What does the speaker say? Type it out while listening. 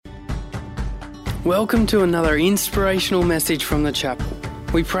Welcome to another inspirational message from the chapel.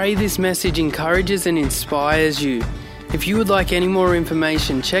 We pray this message encourages and inspires you. If you would like any more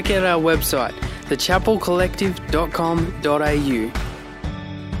information, check out our website, thechapelcollective.com.au.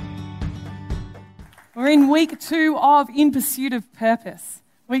 We're in week 2 of In Pursuit of Purpose.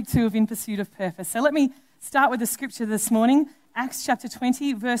 Week 2 of In Pursuit of Purpose. So let me start with the scripture this morning, Acts chapter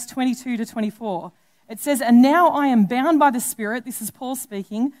 20, verse 22 to 24. It says, "And now I am bound by the Spirit," this is Paul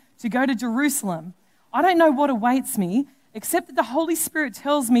speaking, "to go to Jerusalem. I don't know what awaits me, except that the Holy Spirit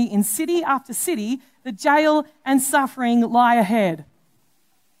tells me in city after city that jail and suffering lie ahead."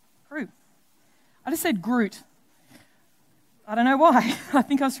 Groot. I just said Groot. I don't know why. I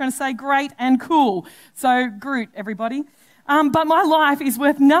think I was trying to say great and cool. So Groot, everybody. But my life is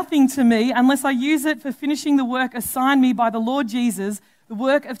worth nothing to me unless I use it for finishing the work assigned me by the Lord Jesus, the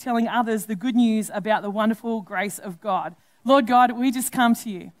work of telling others the good news about the wonderful grace of God. Lord God, we just come to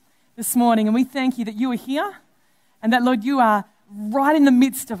you this morning and we thank you that you are here and that, Lord, you are right in the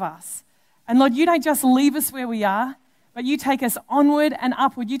midst of us. And Lord, you don't just leave us where we are, but you take us onward and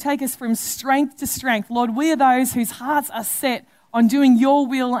upward. You take us from strength to strength. Lord, we are those whose hearts are set on doing your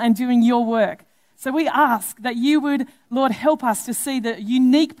will and doing your work. So we ask that you would, Lord, help us to see the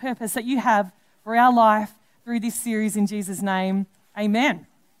unique purpose that you have for our life through this series in Jesus' name. Amen.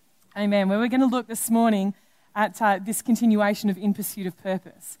 Amen. Well, we're going to look this morning at this continuation of In Pursuit of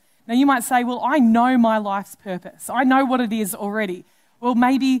Purpose. Now, you might say, well, I know my life's purpose. I know what it is already. Well,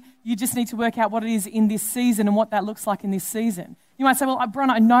 maybe you just need to work out what it is in this season and what that looks like in this season. You might say, well,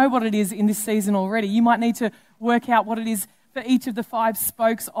 Bron, I know what it is in this season already. You might need to work out what it is for each of the 5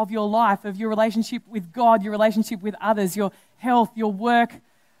 spokes of your life, of your relationship with God, your relationship with others, your health, your work,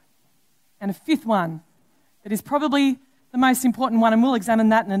 and a 5th one that is probably the most important one, and we'll examine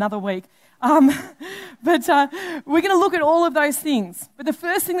that in another week. But we're going to look at all of those things. But the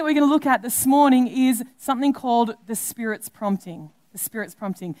first thing that we're going to look at this morning is something called the Spirit's prompting. The Spirit's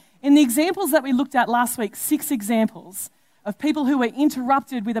prompting. In the examples that we looked at last week, 6 examples of people who were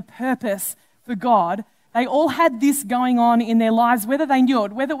interrupted with a purpose for God, they all had this going on in their lives, whether they knew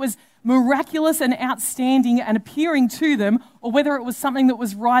it, whether it was miraculous and outstanding and appearing to them, or whether it was something that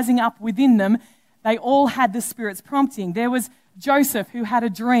was rising up within them, they all had the Spirit's prompting. There was Joseph who had a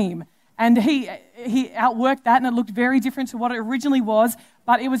dream, and he outworked that, and it looked very different to what it originally was,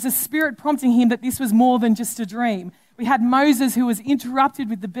 but it was the Spirit prompting him that this was more than just a dream. We had Moses who was interrupted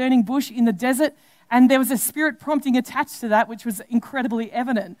with the burning bush in the desert, and there was a Spirit prompting attached to that, which was incredibly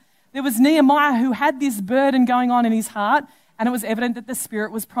evident. There was Nehemiah who had this burden going on in his heart, and it was evident that the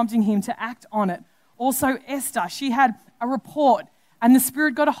Spirit was prompting him to act on it. Also Esther, she had a report, and the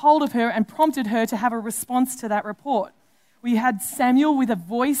Spirit got a hold of her and prompted her to have a response to that report. We had Samuel with a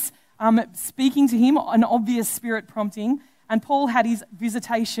voice speaking to him, an obvious Spirit prompting, and Paul had his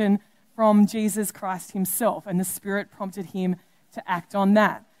visitation from Jesus Christ himself, and the Spirit prompted him to act on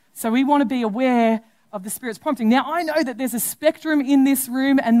that. So we want to be aware of the Spirit's prompting. Now, I know that there's a spectrum in this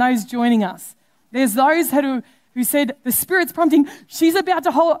room and those joining us. There's those who said, the Spirit's prompting, she's about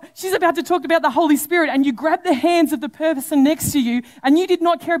to talk about the Holy Spirit, and you grab the hands of the person next to you, and you did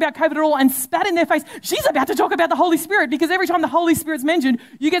not care about COVID at all, and spat in their face, she's about to talk about the Holy Spirit, because every time the Holy Spirit's mentioned,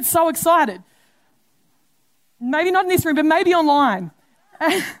 you get so excited. Maybe not in this room, but maybe online.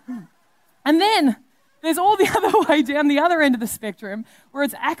 And then there's all the other way down the other end of the spectrum, where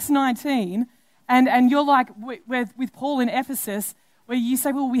it's Acts 19, and you're like with Paul in Ephesus, where you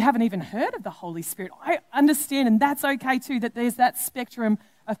say, well, we haven't even heard of the Holy Spirit. I understand, and that's okay too, that there's that spectrum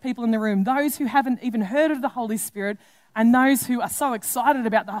of people in the room. Those who haven't even heard of the Holy Spirit, and those who are so excited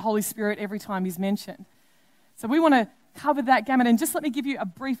about the Holy Spirit every time he's mentioned. So we want to cover that gamut, and just let me give you a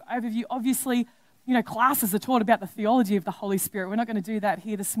brief overview. Obviously, classes are taught about the theology of the Holy Spirit. We're not going to do that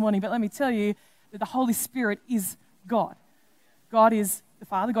here this morning, but let me tell you that the Holy Spirit is God. God is the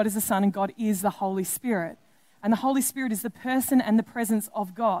Father, God is the Son, and God is the Holy Spirit. And the Holy Spirit is the person and the presence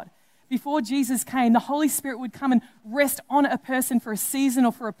of God. Before Jesus came, the Holy Spirit would come and rest on a person for a season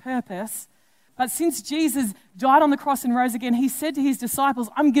or for a purpose. But since Jesus died on the cross and rose again, he said to his disciples,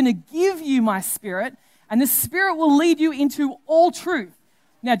 I'm going to give you my Spirit, and the Spirit will lead you into all truth.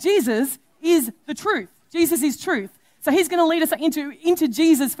 Now, Jesus is the truth. Jesus is truth. So he's going to lead us into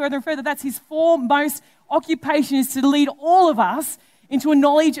Jesus further and further. That's his foremost occupation, is to lead all of us into a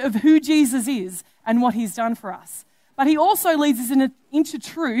knowledge of who Jesus is and what he's done for us. But he also leads us into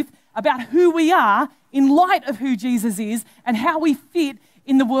truth about who we are in light of who Jesus is and how we fit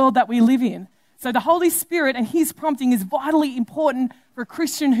in the world that we live in. So the Holy Spirit and his prompting is vitally important for a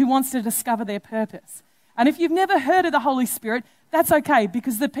Christian who wants to discover their purpose. And if you've never heard of the Holy Spirit, that's okay,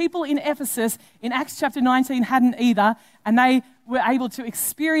 because the people in Ephesus in Acts chapter 19 hadn't either, and they were able to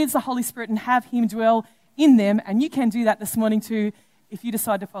experience the Holy Spirit and have him dwell in them. And you can do that this morning too if you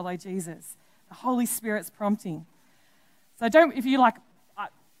decide to follow Jesus. The Holy Spirit's prompting. So if you're like,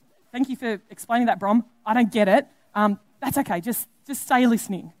 thank you for explaining that, Brom. I don't get it. That's okay. Just stay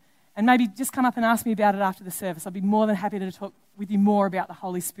listening. And maybe just come up and ask me about it after the service. I'll be more than happy to talk with you more about the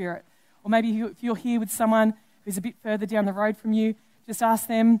Holy Spirit. Or maybe if you're here with someone who's a bit further down the road from you, just ask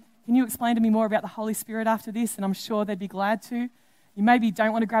them, can you explain to me more about the Holy Spirit after this? And I'm sure they'd be glad to. You maybe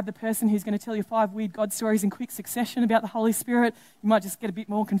don't want to grab the person who's going to tell you 5 weird God stories in quick succession about the Holy Spirit. You might just get a bit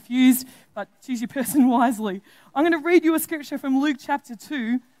more confused, but choose your person wisely. I'm going to read you a scripture from Luke chapter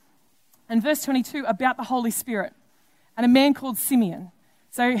 2 and verse 22 about the Holy Spirit and a man called Simeon.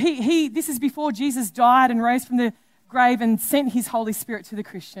 So this is before Jesus died and rose from the grave and sent his Holy Spirit to the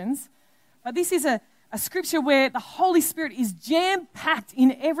Christians. But this is a scripture where the Holy Spirit is jam-packed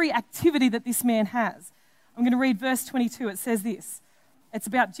in every activity that this man has. I'm going to read verse 22. It says this. It's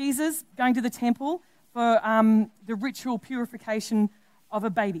about Jesus going to the temple for the ritual purification of a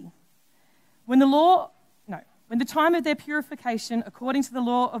baby. When the time of their purification, according to the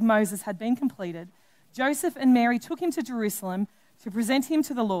law of Moses, had been completed, Joseph and Mary took him to Jerusalem to present him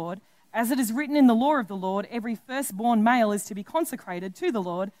to the Lord. As it is written in the law of the Lord, every firstborn male is to be consecrated to the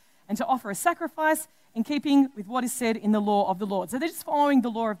Lord and to offer a sacrifice in keeping with what is said in the law of the Lord. So they're just following the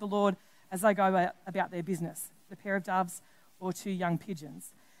law of the Lord as they go about their business, the pair of doves or 2 young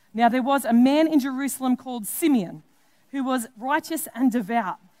pigeons. Now there was a man in Jerusalem called Simeon, who was righteous and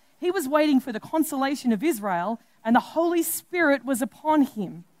devout. He was waiting for the consolation of Israel, and the Holy Spirit was upon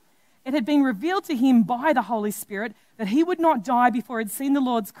him. It had been revealed to him by the Holy Spirit that he would not die before he had seen the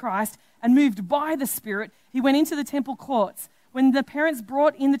Lord's Christ, and moved by the Spirit, he went into the temple courts. When the parents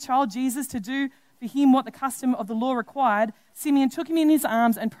brought in the child Jesus to do for him what the custom of the law required, Simeon took him in his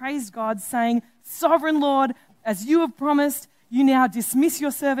arms and praised God, saying, "Sovereign Lord, as you have promised, you now dismiss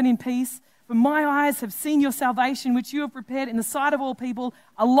your servant in peace. For my eyes have seen your salvation, which you have prepared in the sight of all people,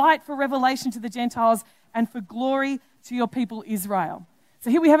 a light for revelation to the Gentiles and for glory to your people Israel." So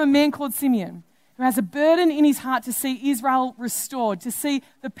here we have a man called Simeon who has a burden in his heart to see Israel restored, to see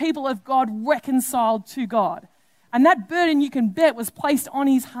the people of God reconciled to God. And that burden, you can bet, was placed on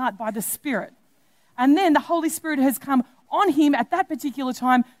his heart by the Spirit. And then the Holy Spirit has come on him at that particular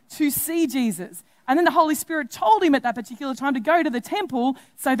time to see Jesus. And then the Holy Spirit told him at that particular time to go to the temple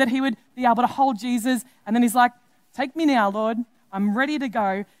so that he would be able to hold Jesus. And then he's like, "Take me now, Lord. I'm ready to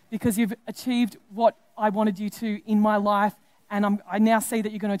go because you've achieved what I wanted you to in my life. And I now see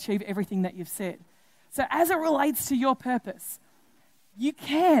that you're going to achieve everything that you've said." So as it relates to your purpose, you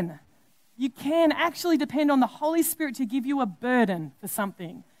can actually depend on the Holy Spirit to give you a burden for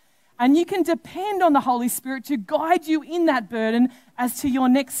something. And you can depend on the Holy Spirit to guide you in that burden as to your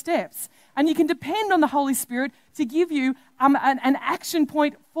next steps. And you can depend on the Holy Spirit to give you an action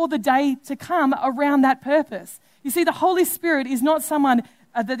point for the day to come around that purpose. You see, the Holy Spirit is not someone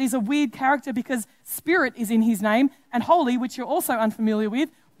that is a weird character because Spirit is in his name, and holy, which you're also unfamiliar with.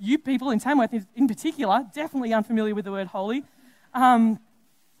 You people in Tamworth in particular, definitely unfamiliar with the word holy. I'm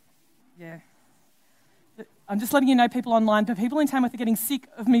just letting you know, people online, but people in Tamworth are getting sick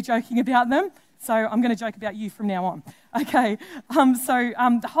of me joking about them, so I'm going to joke about you from now on. Okay,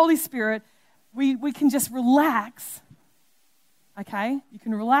 the Holy Spirit, we can just relax, okay? You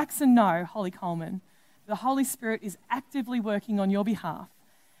can relax and know, Holly Coleman, the Holy Spirit is actively working on your behalf,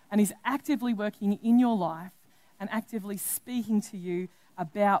 and he's actively working in your life and actively speaking to you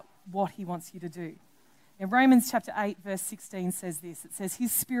about what he wants you to do. Now, Romans chapter 8, verse 16 says this. It says,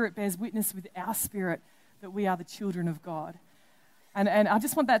 "His Spirit bears witness with our spirit that we are the children of God." And I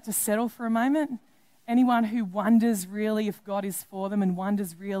just want that to settle for a moment. Anyone who wonders really if God is for them and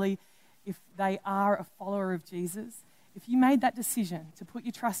wonders really if they are a follower of Jesus, if you made that decision to put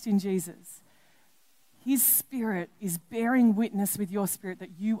your trust in Jesus, his Spirit is bearing witness with your spirit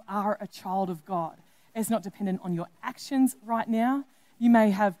that you are a child of God. It's not dependent on your actions right now. You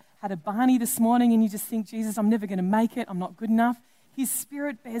may have had a Barney this morning and you just think, "Jesus, I'm never going to make it. I'm not good enough." His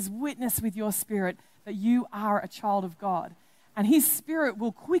Spirit bears witness with your spirit that you are a child of God. And his Spirit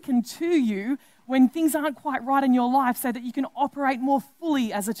will quicken to you when things aren't quite right in your life so that you can operate more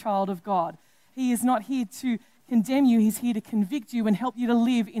fully as a child of God. He is not here to condemn you. He's here to convict you and help you to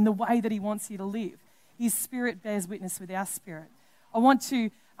live in the way that he wants you to live. His Spirit bears witness with our spirit. I want to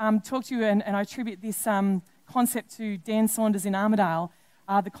talk to you, and I attribute this concept to Dan Saunders in Armidale,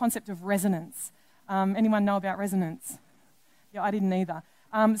 the concept of resonance. Anyone know about resonance? Yeah, I didn't either.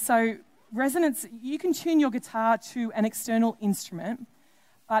 So resonance, you can tune your guitar to an external instrument,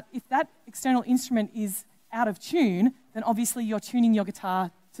 but if that external instrument is out of tune, then obviously you're tuning your guitar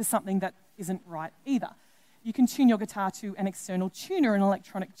to something that isn't right either. you can tune your guitar to an external tuner, an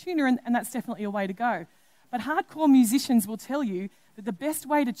electronic tuner, and that's definitely a way to go. But hardcore musicians will tell you that the best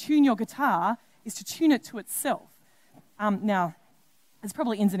way to tune your guitar is to tune it to itself. Now, there's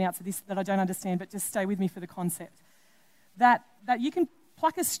probably ins and outs of this that I don't understand, but just stay with me for the concept. That you can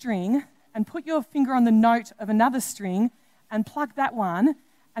pluck a string and put your finger on the note of another string and pluck that one,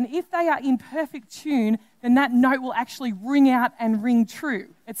 and if they are in perfect tune, then that note will actually ring out and ring true.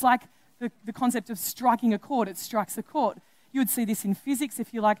 It's like the concept of striking a chord. It strikes a chord. You would see this in physics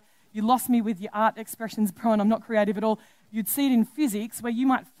if you lost me with your art expressions, bro, and I'm not creative at all. You'd see it in physics where you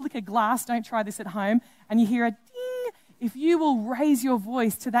might flick a glass, don't try this at home, and you hear a ding. If you will raise your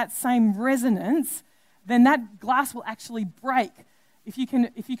voice to that same resonance, then that glass will actually break if you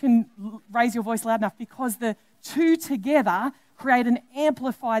can raise your voice loud enough, because the two together create an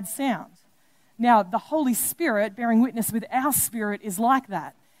amplified sound. Now, the Holy Spirit bearing witness with our spirit is like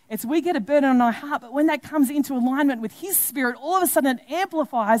that. It's we get a burden on our heart, but when that comes into alignment with His Spirit, all of a sudden it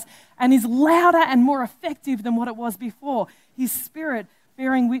amplifies and is louder and more effective than what it was before. His Spirit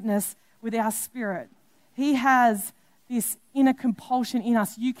bearing witness with our spirit. He has this inner compulsion in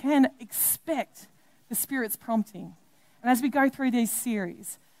us. You can expect the Spirit's prompting. And as we go through these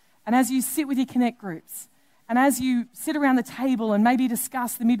series, and as you sit with your connect groups, and as you sit around the table and maybe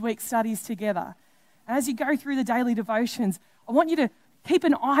discuss the midweek studies together, and as you go through the daily devotions, I want you to keep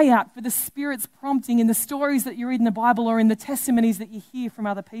an eye out for the Spirit's prompting in the stories that you read in the Bible or in the testimonies that you hear from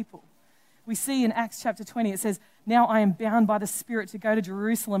other people. We see in Acts chapter 20, it says, "Now I am bound by the Spirit to go to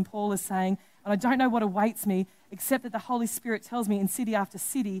Jerusalem," Paul is saying, "and I don't know what awaits me, except that the Holy Spirit tells me in city after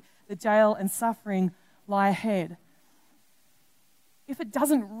city that jail and suffering lie ahead." If it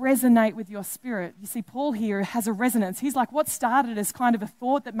doesn't resonate with your spirit, you see, Paul here has a resonance. He's like, what started as kind of a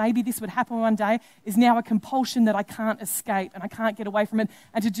thought that maybe this would happen one day is now a compulsion that I can't escape and I can't get away from it,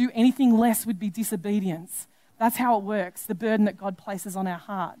 and to do anything less would be disobedience. That's how it works, the burden that God places on our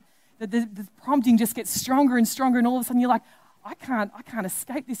heart. That the prompting just gets stronger and stronger, and all of a sudden you're like, I can't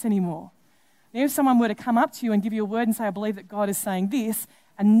escape this anymore. Now, if someone were to come up to you and give you a word and say, I believe that God is saying this,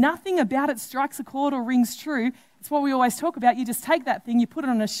 and nothing about it strikes a chord or rings true, it's what we always talk about. You just take that thing, you put it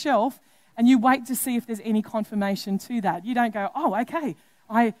on a shelf, and you wait to see if there's any confirmation to that. You don't go, oh, okay,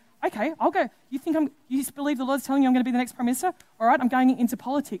 I'll go. You believe the Lord's telling you I'm going to be the next Prime Minister? All right, I'm going into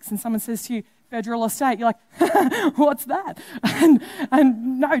politics. And someone says to you, federal or state, you're like, what's that?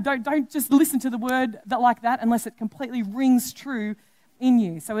 And no, don't just listen to the word like that unless it completely rings true in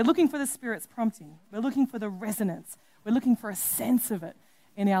you. So we're looking for the Spirit's prompting. We're looking for the resonance. We're looking for a sense of it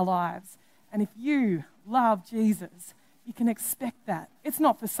in our lives. And if you love Jesus, you can expect that. It's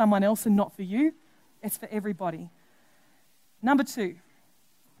not for someone else and not for you. It's for everybody. Number 2,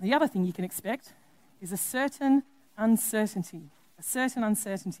 the other thing you can expect is a certain uncertainty. A certain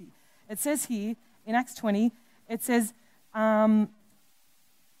uncertainty. It says here in Acts 20, it says, I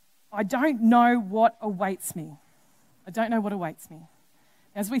don't know what awaits me. I don't know what awaits me.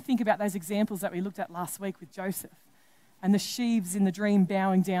 As we think about those examples that we looked at last week with Joseph and the sheaves in the dream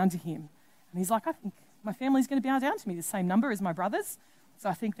bowing down to him. And he's like, I think my family's going to bow down to me, the same number as my brothers. So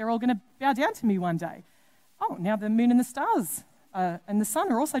I think they're all going to bow down to me one day. Oh, now the moon and the stars and the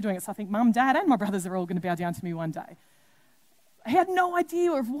sun are also doing it. So I think Mum, Dad, and my brothers are all going to bow down to me one day. He had no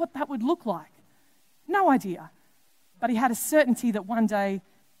idea of what that would look like. No idea. But he had a certainty that one day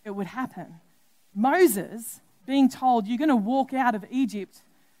it would happen. Moses, being told, you're going to walk out of Egypt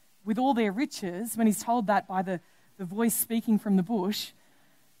with all their riches, when he's told that by the voice speaking from the bush,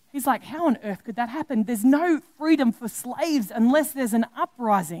 he's like, how on earth could that happen? There's no freedom for slaves unless there's an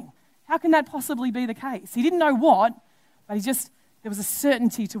uprising. How can that possibly be the case? He didn't know what, but there was a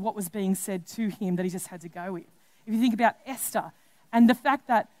certainty to what was being said to him that he just had to go with. If you think about Esther and the fact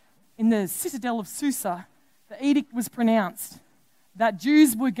that in the citadel of Susa, the edict was pronounced that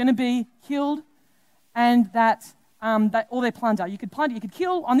Jews were going to be killed and that all their plunder. You could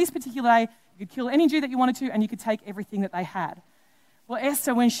kill on this particular day, you could kill any Jew that you wanted to, and you could take everything that they had. Well,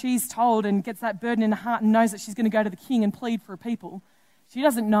 Esther, when she's told and gets that burden in her heart and knows that she's going to go to the king and plead for a people, she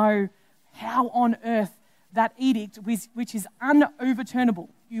doesn't know how on earth that edict, which is unoverturnable.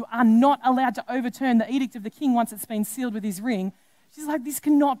 You are not allowed to overturn the edict of the king once it's been sealed with his ring. She's like, this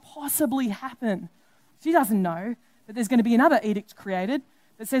cannot possibly happen. She doesn't know that there's going to be another edict created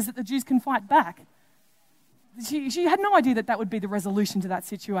that says that the Jews can fight back. She had no idea that that would be the resolution to that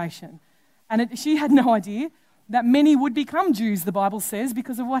situation. And she had no idea that many would become Jews, the Bible says,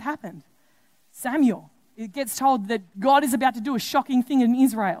 because of what happened. Samuel, it gets told that God is about to do a shocking thing in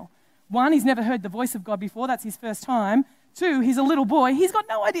Israel. 1, he's never heard the voice of God before. That's his first time. 2, he's a little boy. He's got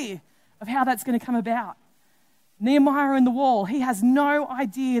no idea of how that's going to come about. Nehemiah in the wall, he has no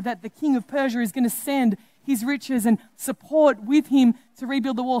idea that the king of Persia is going to send his riches and support with him to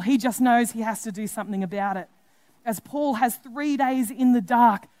rebuild the wall. He just knows he has to do something about it. As Paul has 3 days in the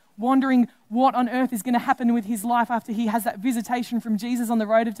dark, wondering what on earth is going to happen with his life after he has that visitation from Jesus on the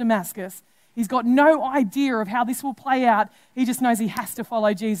road of Damascus. He's got no idea of how this will play out. He just knows he has to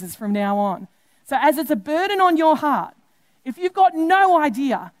follow Jesus from now on. So as it's a burden on your heart, if you've got no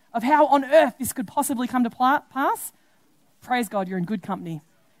idea of how on earth this could possibly come to pass, praise God, you're in good company.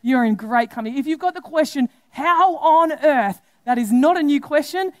 You're in great company. If you've got the question, how on earth, that is not a new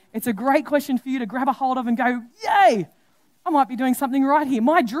question. It's a great question for you to grab a hold of and go, yay, I might be doing something right here.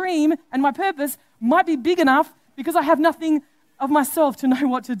 My dream and my purpose might be big enough because I have nothing of myself to know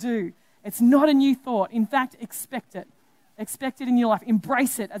what to do. It's not a new thought. In fact, expect it. Expect it in your life.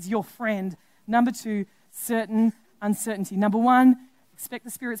 Embrace it as your friend. Number 2, certain uncertainty. Number 1, expect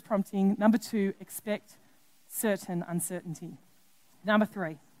the Spirit's prompting. Number 2, expect certain uncertainty. Number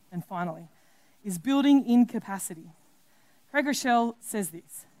 3, and finally, is building in capacity. Craig Rochelle says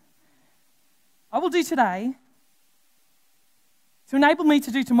this: I will do today to enable me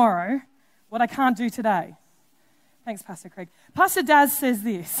to do tomorrow what I can't do today. Thanks, Pastor Craig. Pastor Daz says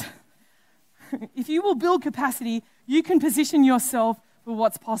this: if you will build capacity, you can position yourself for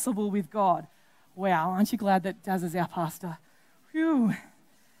what's possible with God. Wow, aren't you glad that Daz is our pastor? Phew.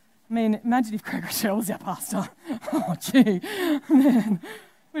 I mean, imagine if Craig Rochelle was our pastor. Oh, gee, man.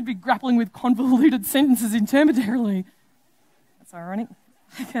 We'd be grappling with convoluted sentences intermittently. That's ironic.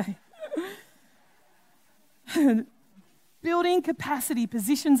 Okay. Building capacity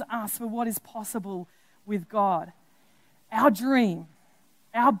positions us for what is possible with God. Our dream,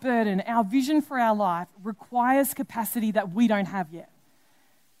 our burden, our vision for our life requires capacity that we don't have yet.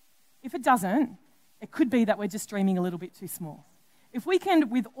 If it doesn't, it could be that we're just dreaming a little bit too small. If we can,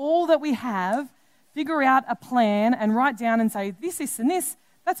 with all that we have, figure out a plan and write down and say, this, and this,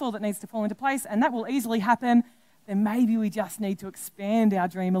 that's all that needs to fall into place, and that will easily happen, then maybe we just need to expand our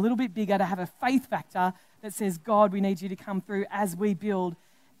dream a little bit bigger to have a faith factor that says, God, we need you to come through as we build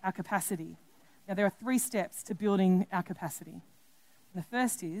our capacity. Now, there are 3 steps to building our capacity. The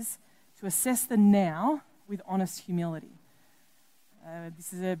first is to assess the now with honest humility.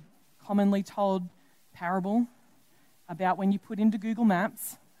 This is a commonly told parable about when you put into Google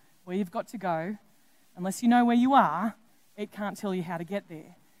Maps where you've got to go. Unless you know where you are, it can't tell you how to get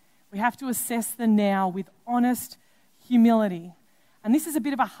there. We have to assess the now with honest humility. And this is a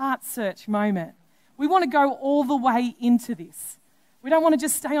bit of a heart search moment. We want to go all the way into this. We don't want to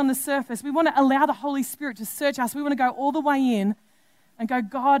just stay on the surface. We want to allow the Holy Spirit to search us. We want to go all the way in and go,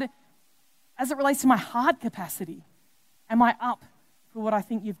 God, as it relates to my heart capacity, am I up for what I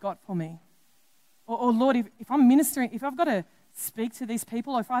think you've got for me? Or Lord, if I'm ministering, if I've got to speak to these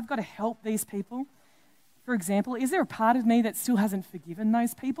people, or if I've got to help these people, for example, is there a part of me that still hasn't forgiven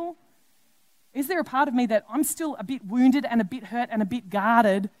those people? Is there a part of me that I'm still a bit wounded and a bit hurt and a bit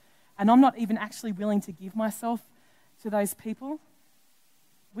guarded, and I'm not even actually willing to give myself to those people?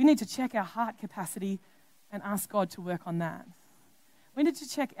 We need to check our heart capacity and ask God to work on that. We need to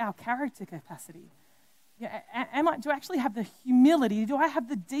check our character capacity. Yeah, do I actually have the humility? Do I have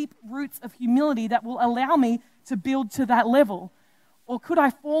the deep roots of humility that will allow me to build to that level? Or could I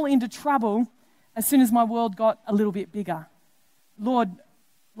fall into trouble as soon as my world got a little bit bigger? Lord,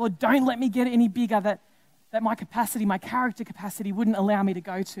 don't let me get any bigger that my capacity, my character capacity wouldn't allow me to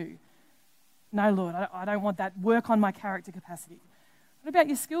go to. No, Lord, I don't want that. Work on my character capacity. What about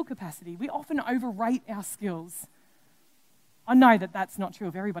your skill capacity? We often overrate our skills. I know that that's not true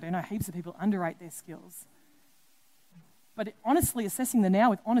of everybody. I know heaps of people underrate their skills. But honestly, assessing the now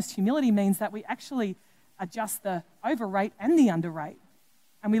with honest humility means that we actually adjust the overrate and the underrate,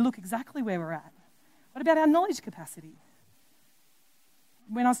 and we look exactly where we're at. What about our knowledge capacity?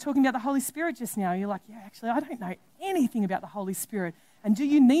 When I was talking about the Holy Spirit just now, you're like, yeah, actually, I don't know anything about the Holy Spirit. And do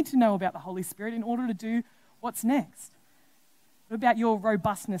you need to know about the Holy Spirit in order to do what's next? What about your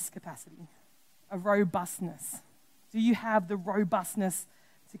robustness capacity? A robustness. Do you have the robustness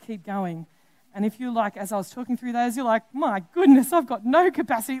to keep going? And if you're like, as I was talking through those, you're like, my goodness, I've got no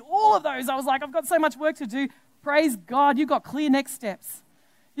capacity. All of those, I was like, I've got so much work to do. Praise God, you've got clear next steps.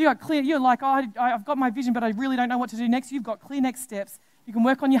 You're like, oh, I've got my vision, but I really don't know what to do next. You've got clear next steps. You can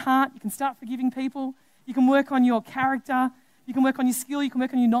work on your heart. You can start forgiving people. You can work on your character. You can work on your skill. You can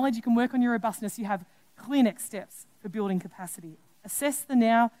work on your knowledge. You can work on your robustness. You have clear next steps for building capacity. Assess the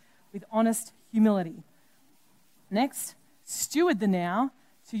now with honest humility. Next, steward the now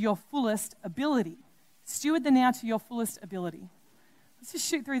to your fullest ability. Steward the now to your fullest ability. Let's just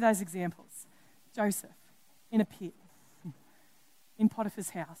shoot through those examples. Joseph, in a pit, in Potiphar's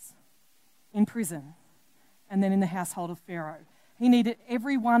house, in prison, and then in the household of Pharaoh. He needed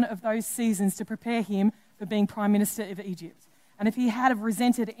every one of those seasons to prepare him for being Prime Minister of Egypt. And if he had have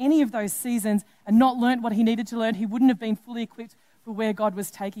resented any of those seasons and not learnt what he needed to learn, he wouldn't have been fully equipped for where God was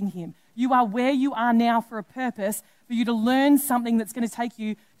taking him. You are where you are now for a purpose, for you to learn something that's going to take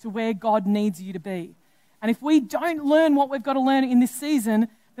you to where God needs you to be. And if we don't learn what we've got to learn in this season,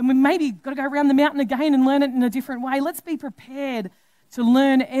 then we maybe got to go around the mountain again and learn it in a different way. Let's be prepared to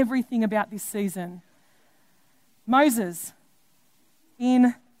learn everything about this season. Moses,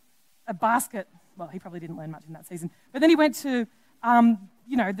 in a basket, well, he probably didn't learn much in that season, but then he went to,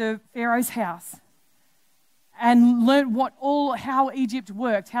 the Pharaoh's house and learned how Egypt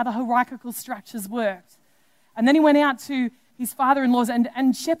worked, how the hierarchical structures worked. And then he went out to his father-in-law's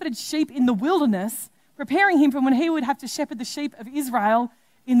and shepherded sheep in the wilderness, preparing him for when he would have to shepherd the sheep of Israel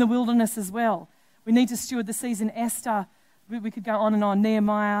in the wilderness as well. We need to steward the season. Esther, we could go on and on,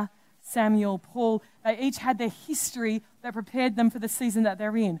 Nehemiah, Samuel, Paul, they each had their history that prepared them for the season that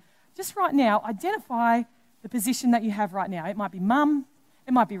they're in. Just right now, identify the position that you have right now. It might be mum,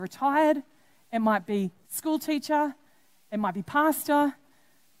 it might be retired, it might be school teacher, it might be pastor.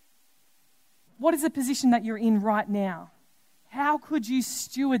 What is the position that you're in right now? How could you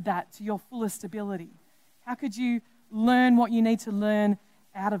steward that to your fullest ability? How could you learn what you need to learn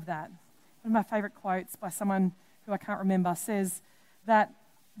out of that? One of my favourite quotes by someone who I can't remember says that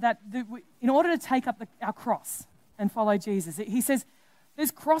in order to take up our cross and follow Jesus, he says,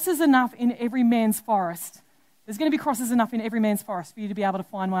 there's crosses enough in every man's forest. There's going to be crosses enough in every man's forest for you to be able to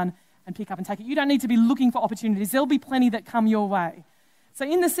find one and pick up and take it. You don't need to be looking for opportunities. There'll be plenty that come your way. So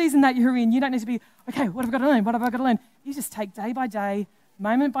in the season that you're in, you don't need to be, okay, what have I got to learn? What have I got to learn? You just take day by day,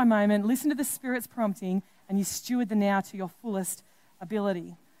 moment by moment, listen to the Spirit's prompting, and you steward the now to your fullest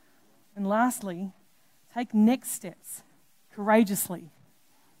ability. And lastly, take next steps courageously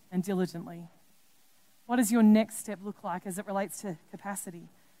and diligently. What does your next step look like as it relates to capacity?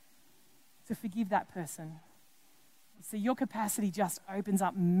 To forgive that person. You see, your capacity just opens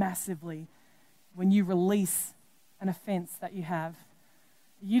up massively when you release an offense that you have.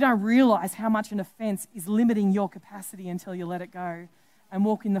 You don't realize how much an offense is limiting your capacity until you let it go and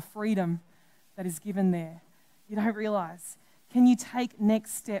walk in the freedom that is given there. You don't realize. Can you take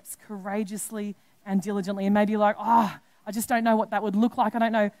next steps courageously and diligently? And maybe you're like, I just don't know what that would look like. I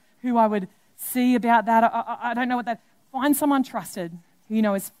don't know who I would see about that. I don't know what that... Find someone trusted who you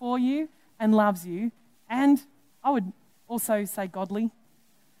know is for you and loves you. And I would also say godly.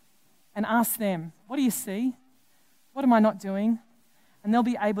 And ask them, what do you see? What am I not doing? And they'll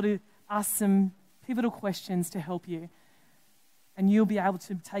be able to ask some pivotal questions to help you. And you'll be able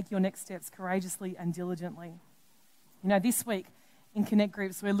to take your next steps courageously and diligently. You know, this week in Connect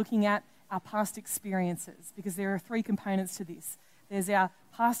Groups, we're looking at our past experiences because there are 3 components to this. There's our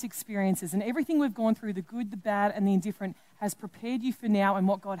past experiences, and everything we've gone through, the good, the bad, and the indifferent, has prepared you for now and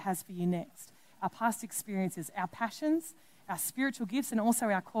what God has for you next. Our past experiences, our passions, our spiritual gifts, and also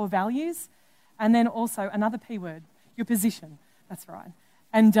our core values, and then also another P word, your position. That's right.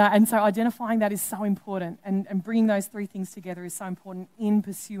 And so identifying that is so important, and bringing those 3 things together is so important in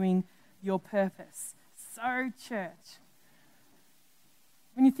pursuing your purpose. So, church,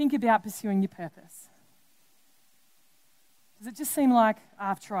 when you think about pursuing your purpose, does it just seem like,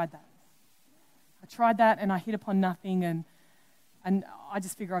 I've tried that? I tried that and I hit upon nothing, and I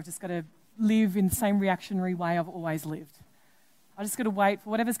just figure I've just got to live in the same reactionary way I've always lived. I just got to wait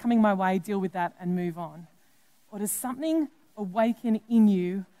for whatever's coming my way, deal with that and move on. Or does something awaken in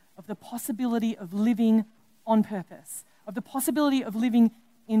you of the possibility of living on purpose, of the possibility of living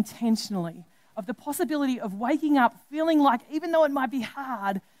intentionally, of the possibility of waking up feeling like, even though it might be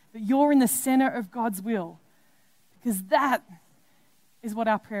hard, that you're in the center of God's will? Because that is what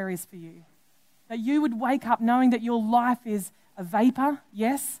our prayer is for you. That you would wake up knowing that your life is a vapor,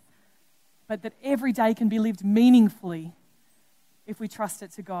 yes, but that every day can be lived meaningfully if we trust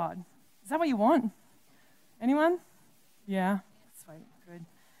it to God. Is that what you want? Anyone? Yeah? Sweet, good.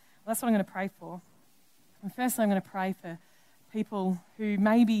 Well, that's what I'm going to pray for. And firstly, I'm going to pray for people who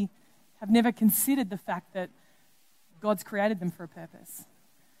maybe have never considered the fact that God's created them for a purpose.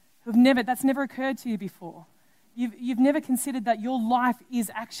 That's never occurred to you before. You've never considered that your life is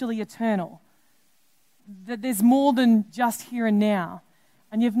actually eternal, that there's more than just here and now.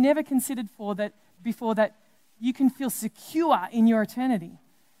 And you've never considered before that you can feel secure in your eternity,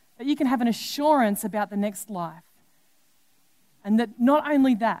 that you can have an assurance about the next life. And that not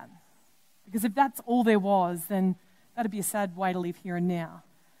only that, because if that's all there was, then that'd be a sad way to live here and now,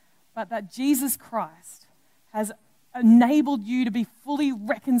 but that Jesus Christ has enabled you to be fully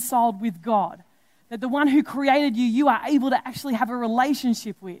reconciled with God, that the one who created you, you are able to actually have a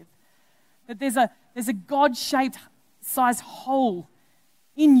relationship with, that there's a God-shaped sized hole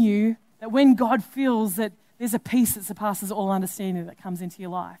in you That when God feels that there's a peace that surpasses all understanding that comes into your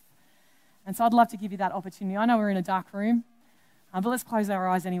life. And so I'd love to give you that opportunity. I know we're in a dark room, but let's close our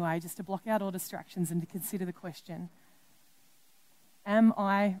eyes anyway, just to block out all distractions and to consider the question, am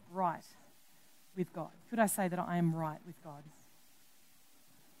I right with God? Could I say that I am right with God?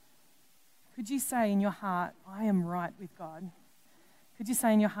 Could you say in your heart, I am right with God? Could you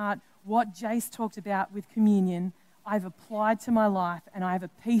say in your heart, what Jace talked about with communion, I've applied to my life and I have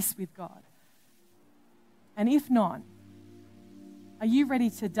a peace with God? And if not, are you ready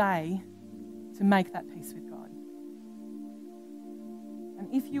today to make that peace with God?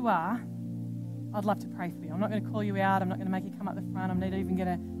 And if you are, I'd love to pray for you. I'm not going to call you out. I'm not going to make you come up the front. I'm not even going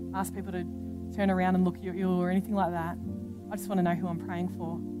to ask people to turn around and look at you or anything like that. I just want to know who I'm praying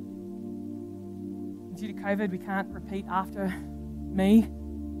for. Due to COVID, we can't repeat after me,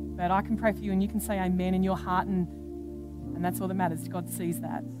 but I can pray for you and you can say amen in your heart, and that's all that matters. God sees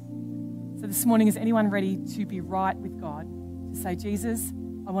that. So this morning, is anyone ready to be right with God? To say, Jesus,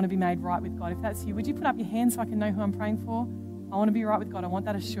 I want to be made right with God. If that's you, would you put up your hand so I can know who I'm praying for? I want to be right with God. I want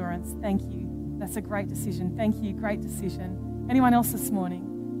that assurance. Thank you. That's a great decision. Thank you. Great decision. Anyone else this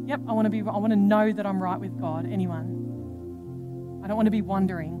morning? Yep, I want to know that I'm right with God. Anyone? I don't want to be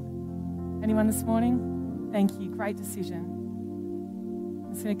wondering. Anyone this morning? Thank you. Great decision.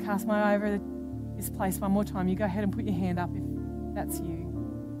 I'm just going to cast my eye over this place one more time. You go ahead and put your hand up if that's you.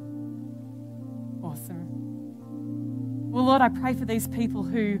 Awesome. Well, Lord, I pray for these people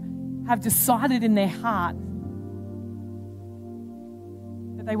who have decided in their heart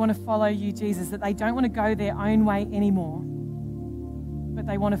that they want to follow you, Jesus, that they don't want to go their own way anymore, but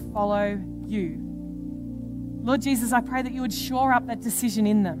they want to follow you. Lord Jesus, I pray that you would shore up that decision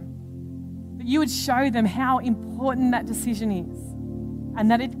in them, that you would show them how important that decision is, and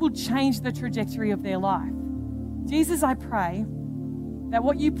that it will change the trajectory of their life. Jesus, I pray that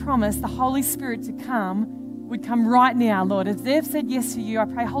what you promised, the Holy Spirit to come, would come right now, Lord. As they've said yes to you, I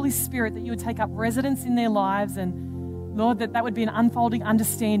pray, Holy Spirit, that you would take up residence in their lives, and Lord, that would be an unfolding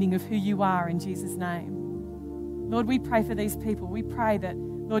understanding of who you are in Jesus' name. Lord, we pray for these people. We pray that,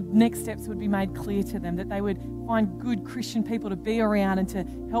 Lord, next steps would be made clear to them, that they would find good Christian people to be around and to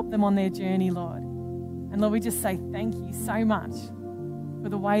help them on their journey, Lord. And Lord, we just say thank you so much for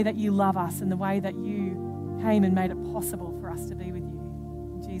the way that you love us and the way that you came and made it possible for us to be with you.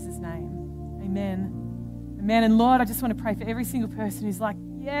 In Jesus' name, amen. Amen. And Lord, I just want to pray for every single person who's like,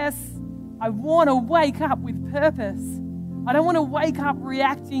 yes, I want to wake up with purpose. I don't want to wake up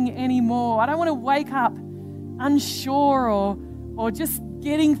reacting anymore. I don't want to wake up unsure or just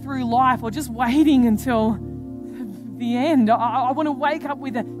getting through life or just waiting until the end. I want to wake up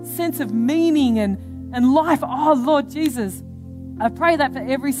with a sense of meaning and life. Oh, Lord Jesus, I pray that for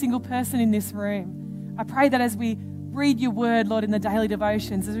every single person in this room. I pray that as we read your word, Lord, in the daily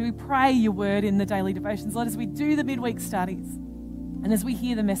devotions, as we pray your word in the daily devotions, Lord, as we do the midweek studies, and as we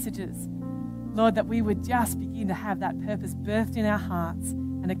hear the messages, Lord, that we would just begin to have that purpose birthed in our hearts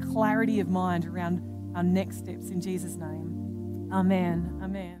and a clarity of mind around our next steps in Jesus' name. Amen.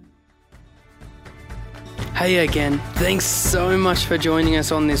 Amen. Hey again, thanks so much for joining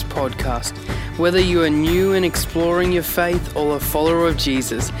us on this podcast. Whether you are new and exploring your faith or a follower of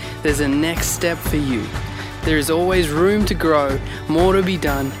Jesus, there's a next step for you. There is always room to grow, more to be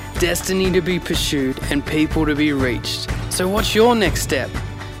done, destiny to be pursued, and people to be reached. So what's your next step?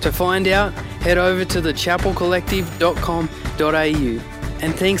 To find out, head over to thechapelcollective.com.au.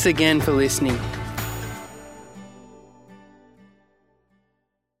 And thanks again for listening.